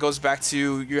 But that goes back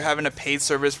to you're having a paid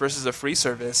service versus a free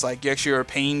service. Like, you actually are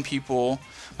paying people.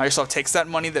 Microsoft takes that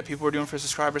money that people were doing for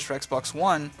subscribers for Xbox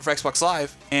One, for Xbox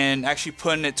Live, and actually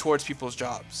putting it towards people's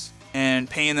jobs and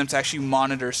paying them to actually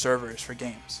monitor servers for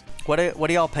games. What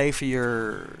do y'all pay for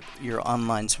your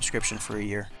online subscription for a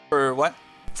year? For what?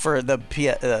 For the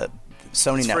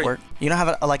Sony network. Free. You don't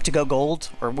have a like to go gold,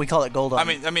 or we call it gold. I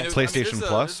mean, PlayStation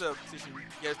Plus.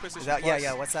 Yeah, PlayStation Plus.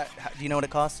 Yeah. What's that? Do you know what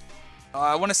it costs?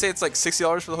 I want to say it's like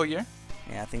 $60 for the whole year.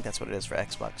 Yeah, I think that's what it is for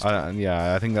Xbox.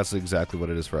 Yeah, I think that's exactly what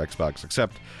it is for Xbox.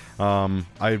 Except,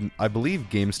 I believe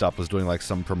GameStop was doing like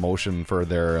some promotion for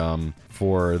their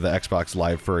for the Xbox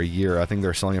Live for a year. I think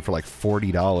they're selling it for like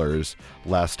 $40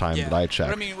 last time that I checked.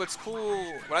 But I mean, what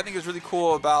I think is really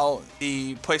cool about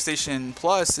the PlayStation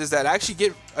Plus is that I actually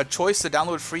get a choice to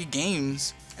download free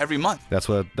games every month. That's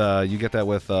what you get that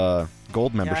with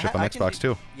gold membership on Xbox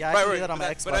too. Yeah, I can do that on my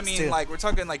Xbox too. But I mean, like, we're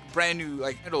talking like brand new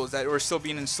like titles that were still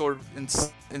being in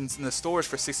the stores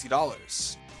for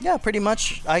 $60. Yeah, pretty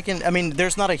much.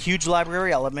 There's not a huge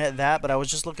library, I'll admit that, but I was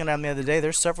just looking at them the other day.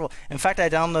 There's several. In fact, I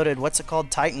downloaded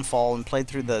Titanfall and played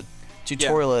through the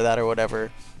tutorial of that or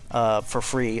whatever for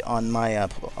free on my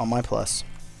Plus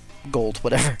Gold,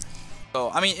 whatever.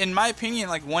 So, I mean, in my opinion,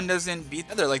 like, one doesn't beat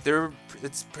the other. Like,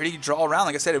 it's pretty draw around.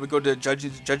 Like I said, it would go to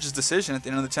judge's decision at the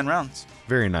end of the 10 rounds.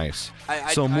 Very nice.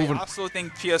 I also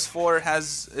think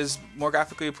PS4 is more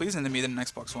graphically pleasing to me than an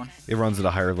Xbox One. It runs at a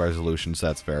higher resolution, so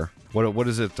that's fair. What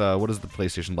is it? What is the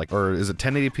PlayStation like? Or is it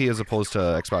 1080p as opposed to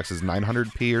Xbox's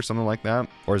 900p or something like that?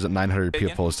 Or is it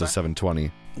 900p opposed to 720?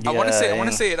 I want to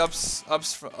say it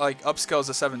upscales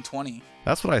to 720.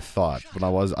 That's what I thought, but I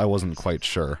wasn't quite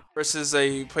sure. Versus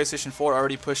a PlayStation 4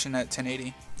 already pushing at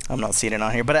 1080. I'm not seeing it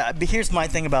on here, but here's my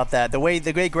thing about that: the way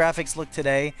graphics look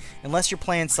today, unless you're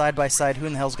playing side by side, who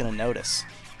in the hell's gonna notice?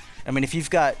 I mean, if you've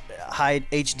got high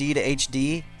HD to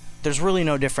HD, there's really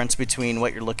no difference between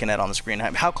what you're looking at on the screen.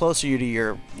 How close are you to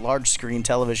your large screen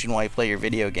television while you play your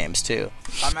video games too?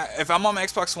 If I'm on my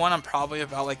Xbox One, I'm probably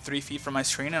about like 3 feet from my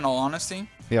screen, in all honesty.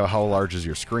 Yeah, how large is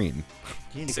your screen?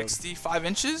 65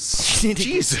 inches? You need to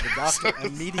Jesus. Go to the doctor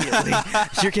immediately.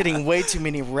 You're getting way too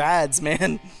many rads,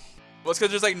 man. Well, it's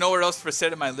because there's like nowhere else for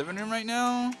sit in my living room right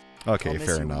now. Okay,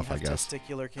 fair enough, I guess.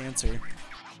 Testicular cancer.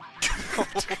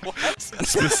 What?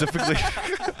 Specifically.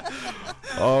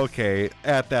 Okay.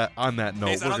 On that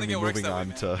note, we're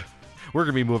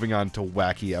gonna be moving on to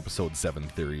wacky episode 7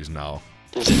 theories now.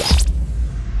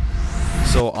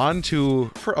 So on to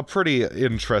a pretty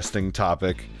interesting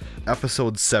topic.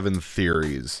 Episode 7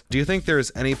 theories. Do you think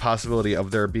there's any possibility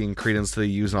of there being credence to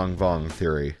the Yuzong Vong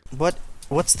theory?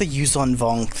 What's the Yuzong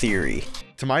Vong theory?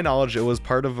 To my knowledge, it was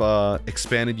part of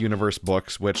Expanded Universe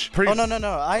books, which... Oh,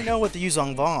 no. I know what the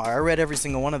Yuzong Vong are. I read every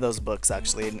single one of those books,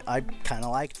 actually, and I kind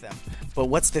of liked them. But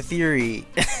what's the theory,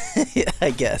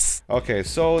 I guess? Okay,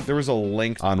 so there was a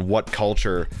link on What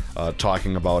Culture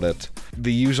talking about it.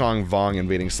 the Yuzhong Vong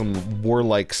invading some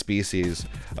warlike species,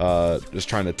 just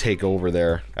trying to take over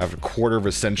there after a quarter of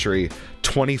a century.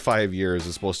 25 years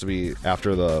is supposed to be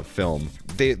after the film.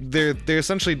 They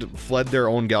essentially fled their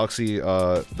own galaxy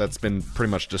that's been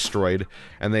pretty much destroyed,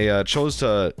 and they chose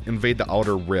to invade the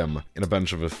Outer Rim in a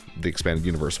bunch of the expanded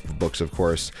universe books, of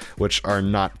course, which are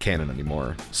not canon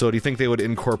anymore. So do you think they would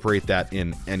incorporate that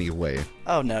in any way?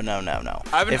 Oh, no.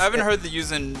 I haven't heard the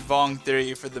Yuzhong Vong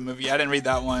theory for the movie. I didn't read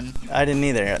that one. I didn't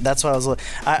either. That's why I was.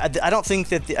 I don't think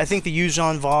that. I think the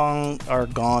Yuzhong Vong are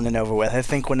gone and over with. I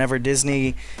think whenever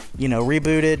Disney,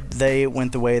 rebooted, they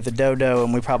went the way of the dodo,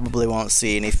 and we probably won't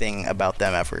see anything about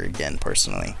them ever again.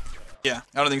 Personally. Yeah,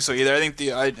 I don't think so either. I think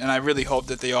I really hope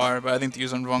that they are, but I think the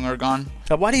Yuzhong Vong are gone.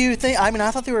 Why do you think? I mean, I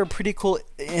thought they were a pretty cool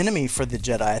enemy for the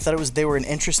Jedi. I thought they were an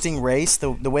interesting race, the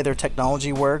way their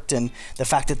technology worked, and the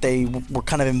fact that they were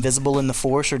kind of invisible in the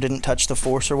Force or didn't touch the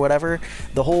Force or whatever.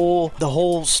 The whole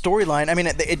storyline. I mean,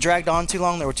 it dragged on too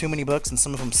long. There were too many books, and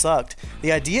some of them sucked.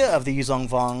 The idea of the Yuzhong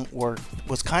Vong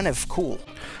was kind of cool.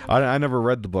 I never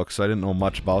read the book, so I didn't know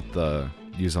much about the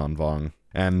Yuzhong Vong.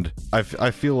 And I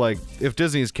feel like if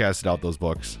Disney's casted out those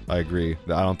books, I agree.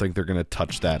 I don't think they're going to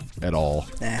touch that at all.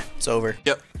 Nah, it's over.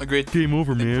 Yep, agreed. Game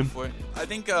over, man. I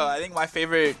think my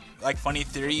favorite funny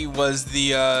theory was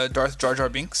the Darth Jar Jar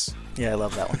Binks. Yeah, I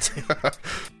love that one too.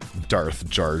 Darth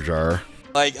Jar Jar.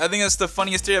 I think that's the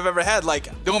funniest theory I've ever had.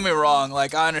 Don't get me wrong.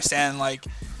 I understand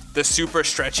the super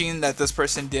stretching that this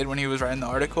person did when he was writing the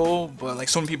article, but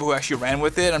some people who actually ran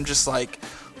with it, I'm just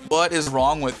what is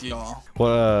wrong with y'all?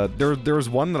 Well, there was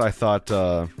one that I thought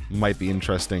might be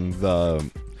interesting.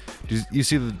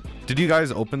 Did you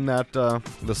guys open that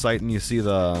the site and you see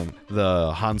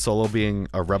the Han Solo being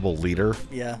a rebel leader?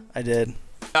 Yeah, I did.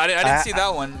 I didn't see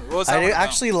that one. What was that I one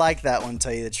actually like that one.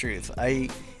 Tell you the truth,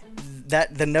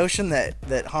 the notion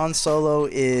that Han Solo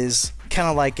is kind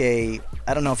of like I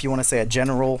don't know if you want to say a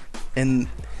general in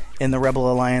the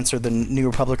Rebel Alliance or the New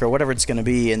Republic or whatever it's going to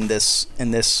be in this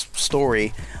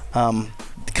story,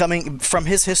 coming from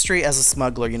his history as a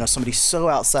smuggler, somebody so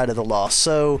outside of the law,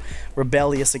 so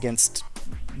rebellious against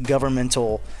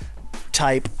governmental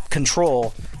type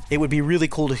control, it would be really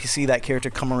cool to see that character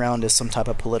come around as some type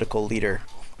of political leader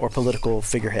or political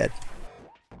figurehead.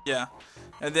 Yeah.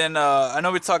 And then I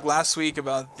know we talked last week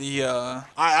about the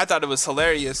I thought it was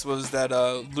hilarious was that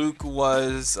Luke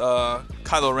was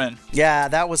Kylo Ren. Yeah,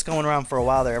 that was going around for a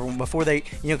while there. Before they,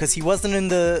 because he wasn't in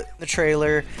the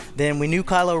trailer. Then we knew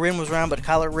Kylo Ren was around, but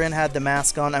Kylo Ren had the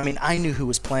mask on. I mean, I knew who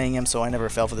was playing him, so I never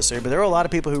fell for the theory. But there were a lot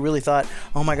of people who really thought,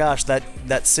 oh my gosh,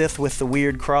 that Sith with the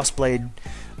weird crossblade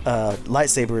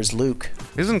lightsaber is Luke.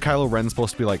 Isn't Kylo Ren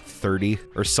supposed to be 30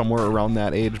 or somewhere around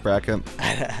that age bracket?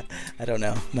 I don't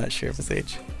know. I'm not sure of his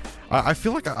age. I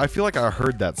feel like I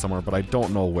heard that somewhere, but I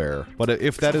don't know where. But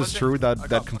if that is true,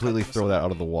 that completely throw that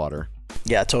out of the water.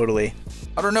 Yeah, totally.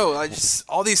 I don't know.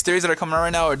 All these theories that are coming out right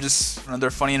now are just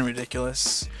they're funny and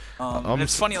ridiculous. And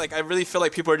it's funny. I really feel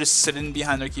like people are just sitting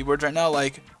behind their keyboards right now.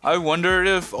 I wonder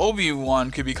if Obi-Wan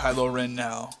could be Kylo Ren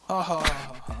now.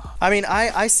 I mean,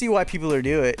 I see why people are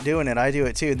doing it. I do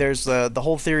it too. There's the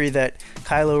whole theory that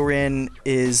Kylo Ren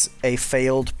is a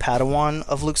failed Padawan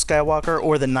of Luke Skywalker,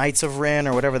 or the Knights of Ren,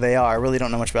 or whatever they are. I really don't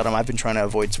know much about them. I've been trying to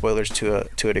avoid spoilers to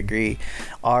a degree.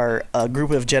 Are a group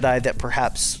of Jedi that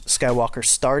perhaps Skywalker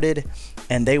started,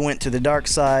 and they went to the dark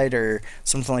side, or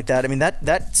something like that. I mean,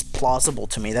 that's plausible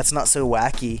to me. That's not so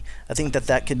wacky. I think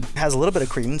that has a little bit of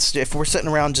credence. If we're sitting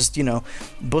around just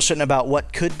bullshitting about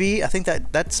what could be, I think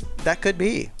that could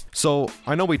be. So,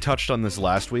 I know we touched on this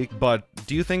last week, but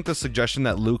do you think the suggestion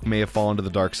that Luke may have fallen to the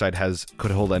dark side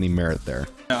could hold any merit there?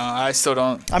 No, I still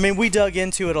don't. I mean, we dug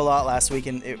into it a lot last week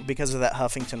because of that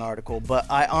Huffington article, but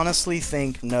I honestly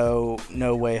think no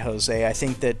way, Jose. I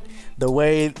think that the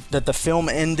way that the film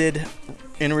ended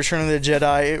in Return of the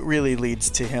Jedi, it really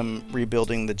leads to him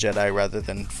rebuilding the Jedi rather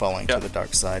than falling to the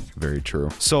dark side. Very true.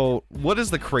 So, what is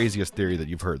the craziest theory that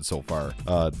you've heard so far?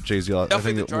 JZ,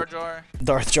 definitely Jar Jar.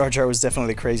 Darth Jar Jar was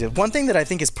definitely the craziest. One thing that I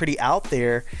think is pretty out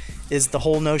there is the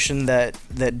whole notion that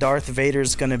Darth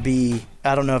Vader's going to be,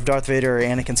 I don't know if Darth Vader or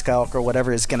Anakin Skywalker or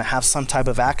whatever is going to have some type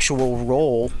of actual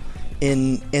role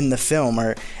in the film.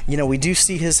 Or, we do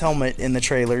see his helmet in the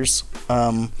trailers.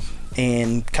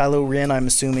 And Kylo Ren, I'm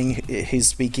assuming he's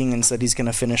speaking and said he's going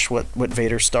to finish what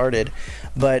Vader started.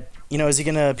 But, is he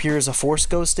going to appear as a Force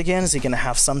ghost again? Is he going to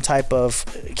have some type of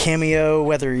cameo,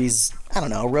 whether he's, I don't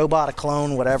know, a robot, a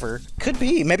clone, whatever? Could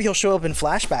be. Maybe he'll show up in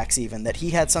flashbacks even, that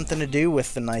he had something to do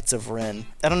with the Knights of Ren.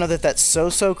 I don't know that that's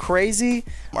so crazy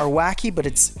or wacky, but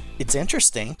it's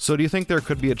interesting. So do you think there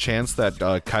could be a chance that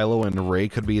Kylo and Rey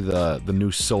could be the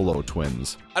new Solo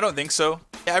twins? I don't think so.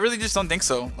 Yeah, I really just don't think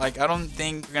so. Like, I don't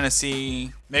think we're going to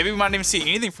see... Maybe we might not even see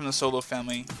anything from the Solo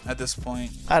family at this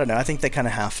point. I don't know. I think they kind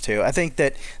of have to. I think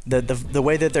that the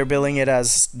way that they're billing it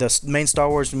as the main Star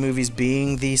Wars movies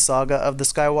being the saga of the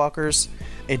Skywalkers,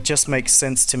 it just makes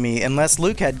sense to me. Unless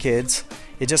Luke had kids,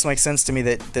 it just makes sense to me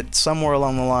that somewhere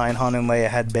along the line, Han and Leia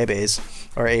had babies,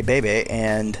 or a baby,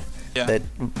 and... Yeah. That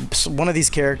one of these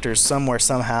characters somewhere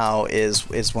somehow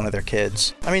is one of their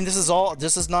kids. I mean, this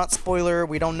is not spoiler.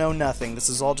 We don't know nothing. This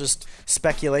is all just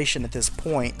speculation at this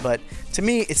point. But to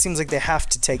me, it seems like they have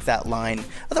to take that line.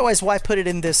 Otherwise, why put it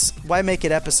in this? Why make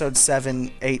it episode 7,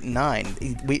 8, and 9?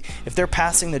 If they're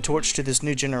passing the torch to this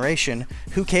new generation,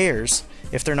 who cares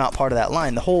if they're not part of that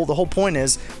line? The whole point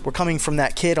is we're coming from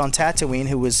that kid on Tatooine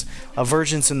who was a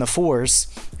virgin in the Force,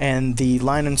 and the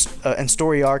line and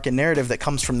story arc and narrative that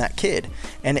comes from that kid.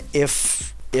 And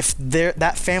if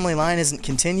that family line isn't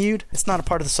continued, it's not a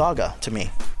part of the saga to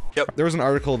me. Yep. There was an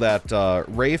article that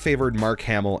Rey favored Mark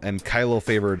Hamill and Kylo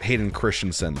favored Hayden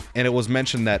Christensen, and it was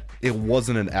mentioned that it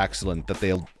wasn't an accident that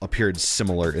they appeared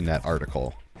similar in that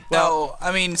article. Well,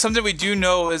 I mean, something we do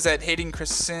know is that Hayden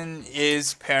Christensen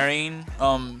is pairing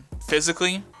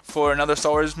physically for another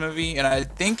Star Wars movie, and I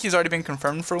think he's already been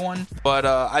confirmed for one. But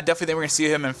I definitely think we're going to see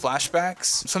him in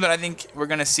flashbacks. Something I think we're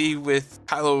going to see with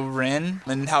Kylo Ren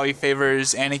and how he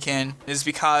favors Anakin is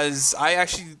because I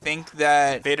actually think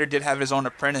that Vader did have his own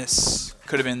apprentice.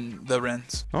 Could have been the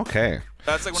Rens. Okay.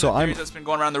 That's like one of the theories that's been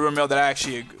going around the room mill that I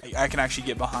can actually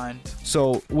get behind.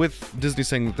 So with Disney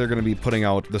saying that they're going to be putting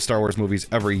out the Star Wars movies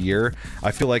every year,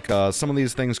 I feel like some of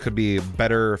these things could be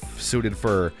better suited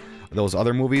for those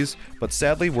other movies, but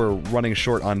sadly we're running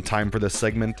short on time for this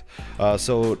segment.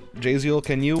 So Jaziel,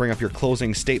 can you bring up your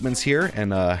closing statements here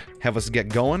and have us get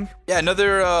going? Yeah,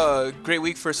 another great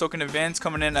week for Soken events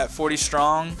coming in at 40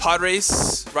 strong. Pod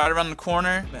race right around the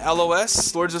corner.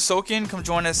 LOS, Lords of Soken, come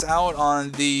join us out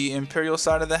on the Imperial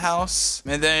side of the house.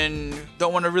 And then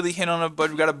don't want to really hint on it,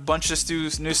 but we got a bunch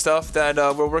of new stuff that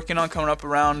we're working on coming up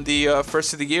around the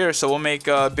first of the year. So we'll make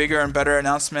bigger and better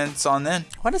announcements on then.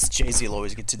 Why does Jaziel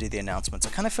always get to do the announcements? I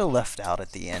kind of feel left out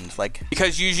at the end, like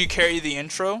because you usually carry the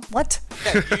intro. What?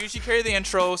 Yeah, you usually carry the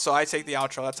intro, so I take the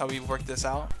outro. That's how we work this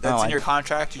out. That's in your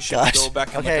contract. You should go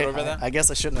back and look over that. I guess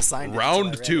I shouldn't have signed it.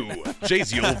 Round 2,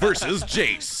 Jaziel versus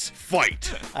Jace.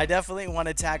 Fight. I definitely want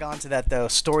to tag on to that though.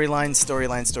 Storylines.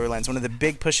 One of the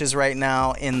big pushes right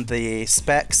now in the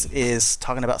specs is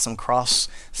talking about some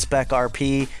cross-spec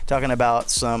RP, talking about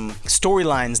some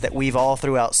storylines that weave all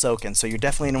throughout Soken. So you're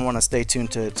definitely going to want to stay tuned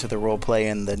to the role play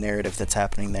and the narrative that's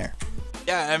happening there.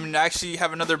 Yeah, I actually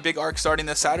have another big arc starting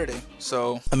this Saturday.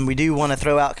 So, and we do want to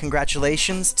throw out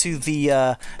congratulations to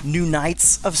the new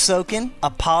Knights of Soken,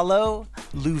 Apollo,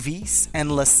 Luvis, and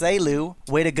Laselu.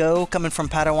 Way to go, coming from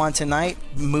Padawan tonight,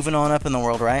 moving on up in the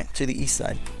world, right? To the east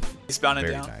side. Eastbound and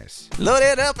Very down. Nice.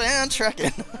 Loaded up and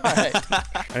trucking. All right.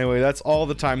 Anyway, that's all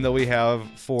the time that we have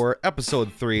for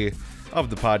episode 3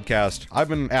 of the podcast. I've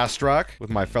been Astrock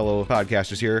with my fellow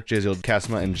podcasters here, Jaziel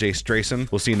Kasma and Jace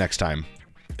Drayson. We'll see you next time.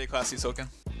 Stay classy, Soken.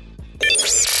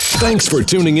 Thanks for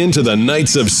tuning in to the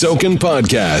Knights of Soken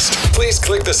podcast. Please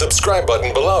click the subscribe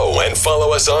button below and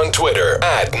follow us on Twitter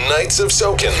at Knights of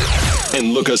Soken.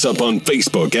 And look us up on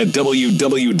Facebook at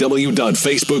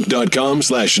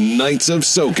www.facebook.com/Knights of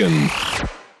Soken.